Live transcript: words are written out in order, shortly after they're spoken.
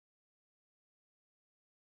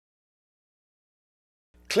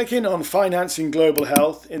Clicking on Financing Global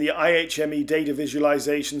Health in the IHME Data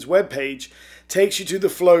Visualizations webpage takes you to the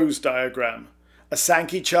flows diagram, a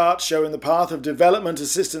Sankey chart showing the path of Development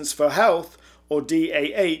Assistance for Health, or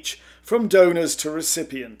DAH, from donors to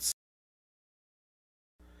recipients.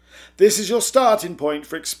 This is your starting point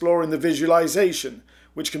for exploring the visualization,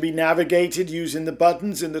 which can be navigated using the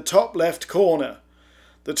buttons in the top left corner.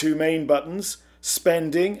 The two main buttons,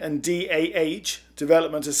 Spending and DAH,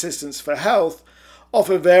 Development Assistance for Health,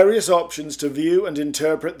 offer various options to view and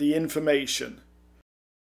interpret the information.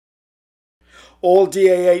 All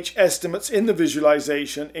DAH estimates in the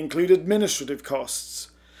visualization include administrative costs,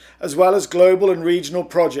 as well as global and regional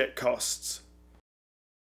project costs.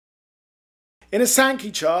 In a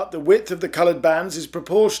Sankey chart, the width of the coloured bands is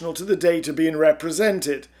proportional to the data being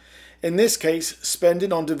represented, in this case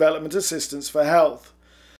spending on development assistance for health.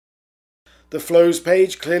 The flows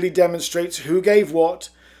page clearly demonstrates who gave what,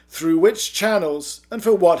 through which channels, and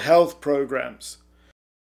for what health programs.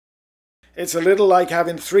 It's a little like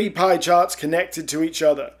having three pie charts connected to each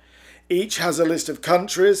other. Each has a list of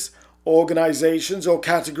countries, organisations or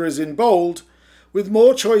categories in bold, with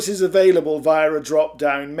more choices available via a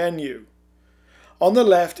drop-down menu. On the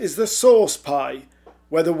left is the source pie,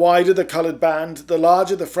 where the wider the coloured band, the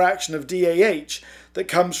larger the fraction of DAH that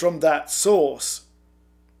comes from that source.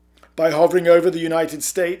 By hovering over the United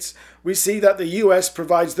States, we see that the US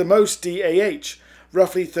provides the most DAH,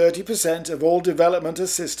 roughly 30% of all development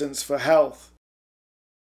assistance for health.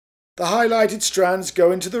 The highlighted strands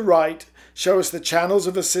going to the right show us the channels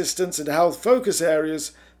of assistance and health focus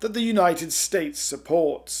areas that the United States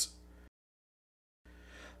supports.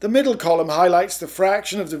 The middle column highlights the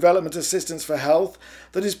fraction of development assistance for health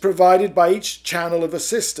that is provided by each channel of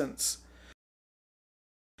assistance.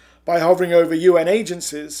 By hovering over UN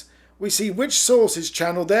agencies, we see which sources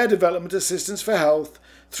channel their development assistance for health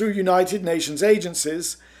through United Nations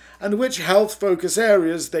agencies and which health focus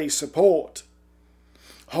areas they support.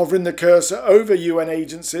 Hovering the cursor over UN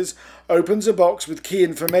agencies opens a box with key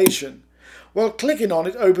information, while clicking on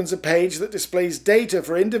it opens a page that displays data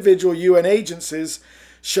for individual UN agencies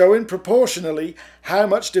showing proportionally how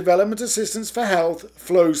much development assistance for health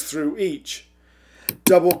flows through each.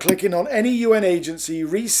 Double-clicking on any UN agency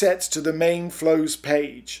resets to the main flows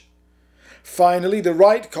page. Finally, the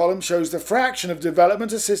right column shows the fraction of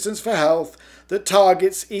development assistance for health that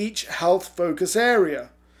targets each health focus area.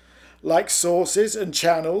 Like sources and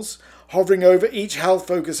channels, hovering over each health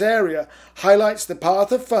focus area highlights the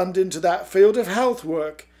path of funding to that field of health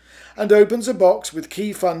work and opens a box with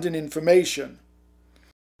key funding information.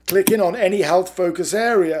 Clicking on any health focus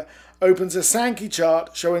area opens a Sankey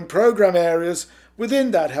chart showing program areas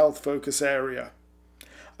within that health focus area.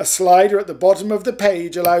 A slider at the bottom of the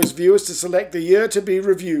page allows viewers to select the year to be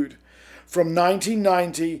reviewed, from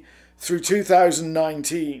 1990 through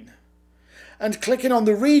 2019. And clicking on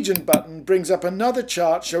the Region button brings up another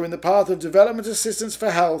chart showing the path of development assistance for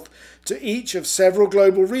health to each of several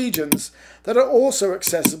global regions that are also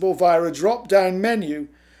accessible via a drop-down menu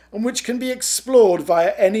and which can be explored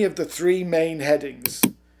via any of the three main headings.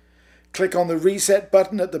 Click on the Reset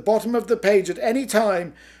button at the bottom of the page at any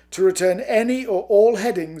time to return any or all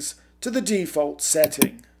headings to the default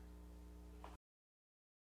setting.